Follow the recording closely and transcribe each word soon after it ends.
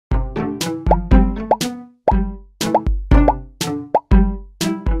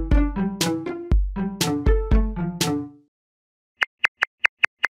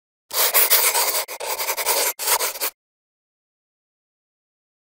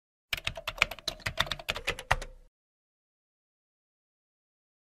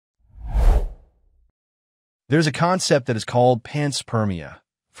There's a concept that is called Panspermia,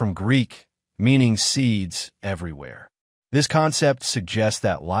 from Greek, meaning seeds everywhere. This concept suggests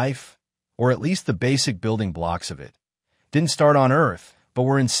that life, or at least the basic building blocks of it, didn't start on Earth, but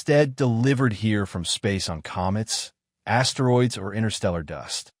were instead delivered here from space on comets, asteroids, or interstellar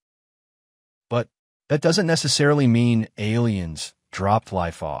dust. But that doesn't necessarily mean aliens dropped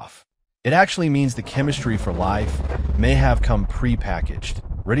life off. It actually means the chemistry for life may have come pre-packaged,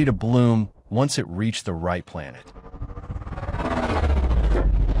 ready to bloom once it reached the right planet.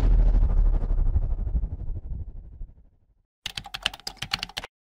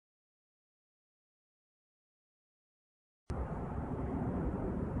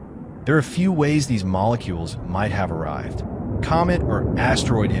 There are a few ways these molecules might have arrived. Comet or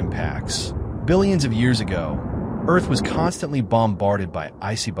asteroid impacts. Billions of years ago, Earth was constantly bombarded by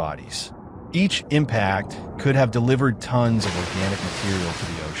icy bodies. Each impact could have delivered tons of organic material to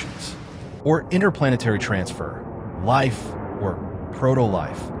the oceans. Or interplanetary transfer. Life, or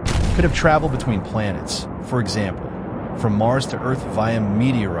proto-life, could have traveled between planets, for example, from Mars to Earth via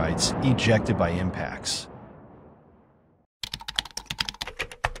meteorites ejected by impacts.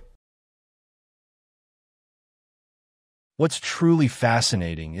 What's truly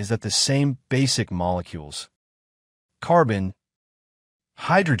fascinating is that the same basic molecules, carbon,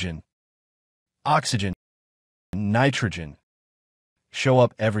 hydrogen, oxygen, and nitrogen, show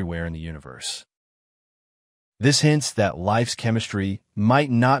up everywhere in the universe. This hints that life's chemistry might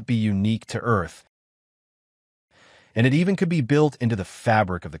not be unique to Earth, and it even could be built into the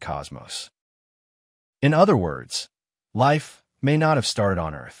fabric of the cosmos. In other words, life may not have started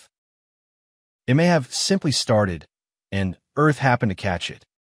on Earth. It may have simply started, and Earth happened to catch it.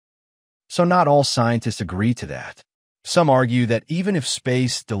 So not all scientists agree to that. Some argue that even if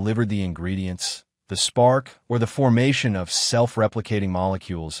space delivered the ingredients, the spark or the formation of self-replicating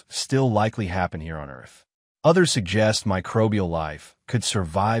molecules still likely happen here on Earth. Others suggest microbial life could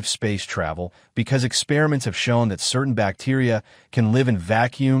survive space travel because experiments have shown that certain bacteria can live in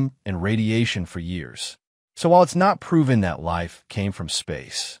vacuum and radiation for years. So while it's not proven that life came from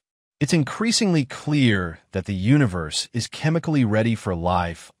space, it's increasingly clear that the universe is chemically ready for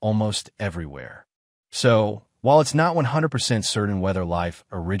life almost everywhere. So, while it's not 100% certain whether life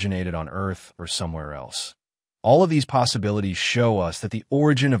originated on Earth or somewhere else, all of these possibilities show us that the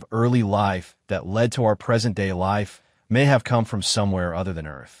origin of early life that led to our present-day life may have come from somewhere other than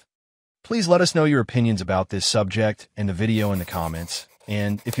Earth. Please let us know your opinions about this subject and the video in the comments.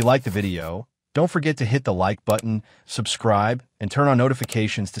 And if you like the video, don't forget to hit the like button, subscribe, and turn on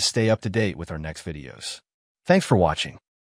notifications to stay up to date with our next videos. Thanks for watching.